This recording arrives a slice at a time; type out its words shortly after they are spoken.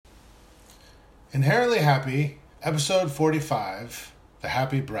Inherently Happy, Episode 45, The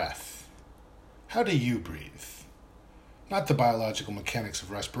Happy Breath. How do you breathe? Not the biological mechanics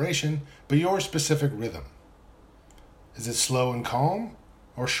of respiration, but your specific rhythm. Is it slow and calm,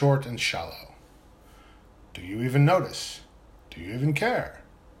 or short and shallow? Do you even notice? Do you even care?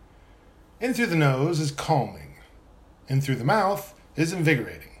 In through the nose is calming. In through the mouth is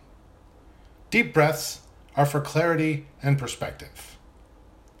invigorating. Deep breaths are for clarity and perspective.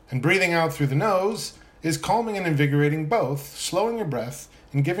 And breathing out through the nose is calming and invigorating both, slowing your breath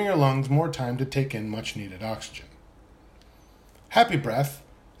and giving your lungs more time to take in much needed oxygen. Happy breath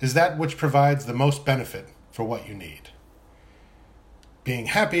is that which provides the most benefit for what you need. Being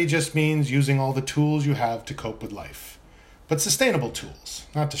happy just means using all the tools you have to cope with life, but sustainable tools,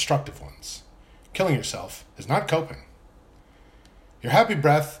 not destructive ones. Killing yourself is not coping. Your happy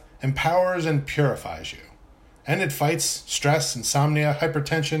breath empowers and purifies you, and it fights stress, insomnia,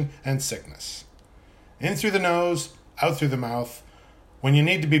 hypertension, and sickness. In through the nose, out through the mouth, when you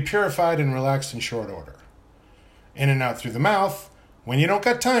need to be purified and relaxed in short order. In and out through the mouth, when you don't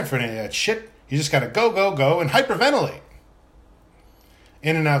got time for any of that shit, you just gotta go, and hyperventilate.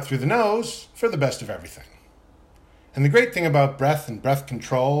 In and out through the nose, for the best of everything. And the great thing about breath and breath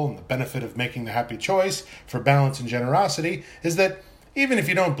control and the benefit of making the happy choice for balance and generosity is that even if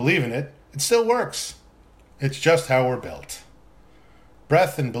you don't believe in it, it still works. It's just how we're built.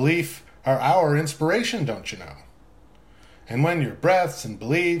 Breath and belief are our inspiration, don't you know? And when your breaths and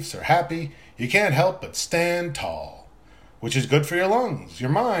beliefs are happy, you can't help but stand tall, which is good for your lungs, your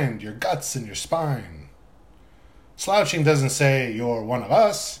mind, your guts, and your spine. Slouching doesn't say you're one of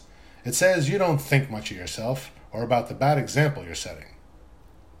us. It says you don't think much of yourself or about the bad example you're setting.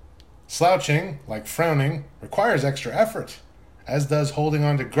 Slouching, like frowning, requires extra effort, as does holding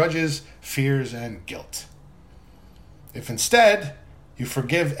on to grudges, fears, and guilt. If instead you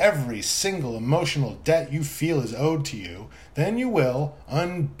forgive every single emotional debt you feel is owed to you, then you will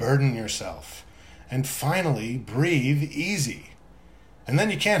unburden yourself and finally breathe easy. And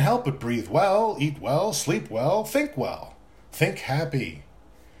then you can't help but breathe well, eat well, sleep well, think happy.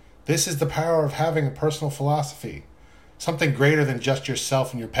 This is the power of having a personal philosophy, something greater than just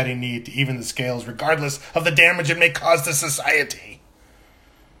yourself and your petty need to even the scales regardless of the damage it may cause to society.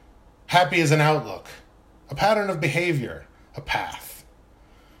 Happy is an outlook, a pattern of behavior, a path.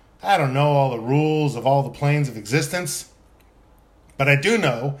 I don't know all the rules of all the planes of existence, but I do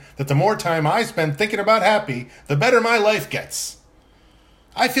know that the more time I spend thinking about happy, the better my life gets.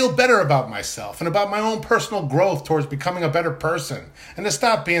 I feel better about myself and about my own personal growth towards becoming a better person and to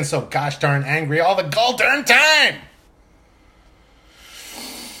stop being so gosh darn angry all the gall darn time.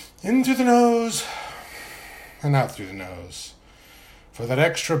 In through the nose and out through the nose for that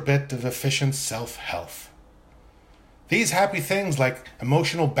extra bit of efficient self-health. These happy things like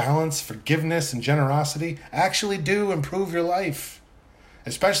emotional balance, forgiveness, and generosity actually do improve your life,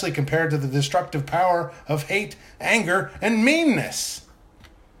 especially compared to the destructive power of hate, anger, and meanness.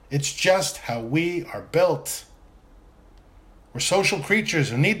 It's just how we are built. We're social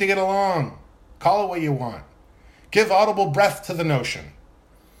creatures who need to get along. Call it what you want. Give audible breath to the notion.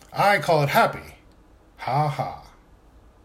 I call it happy. Ha ha.